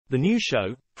The new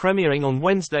show, premiering on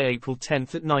Wednesday, April 10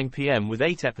 at 9 p.m. with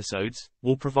 8 episodes,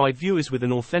 will provide viewers with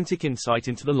an authentic insight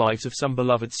into the lives of some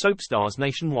beloved soap stars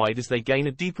nationwide as they gain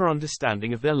a deeper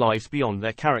understanding of their lives beyond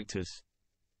their characters.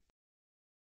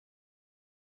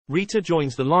 Rita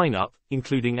joins the lineup,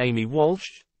 including Amy Walsh,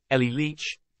 Ellie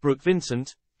Leach, Brooke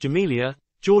Vincent, Jamelia,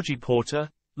 Jorgie Porter,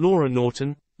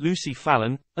 Norton, Lucy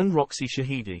Fallon, and Roxy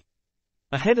Shahidi.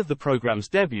 Ahead of the program's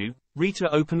debut,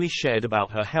 Rita openly shared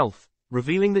about her health,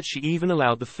 revealing that she even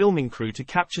allowed the filming crew to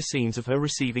capture scenes of her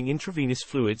receiving intravenous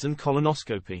fluids and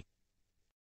colonoscopy.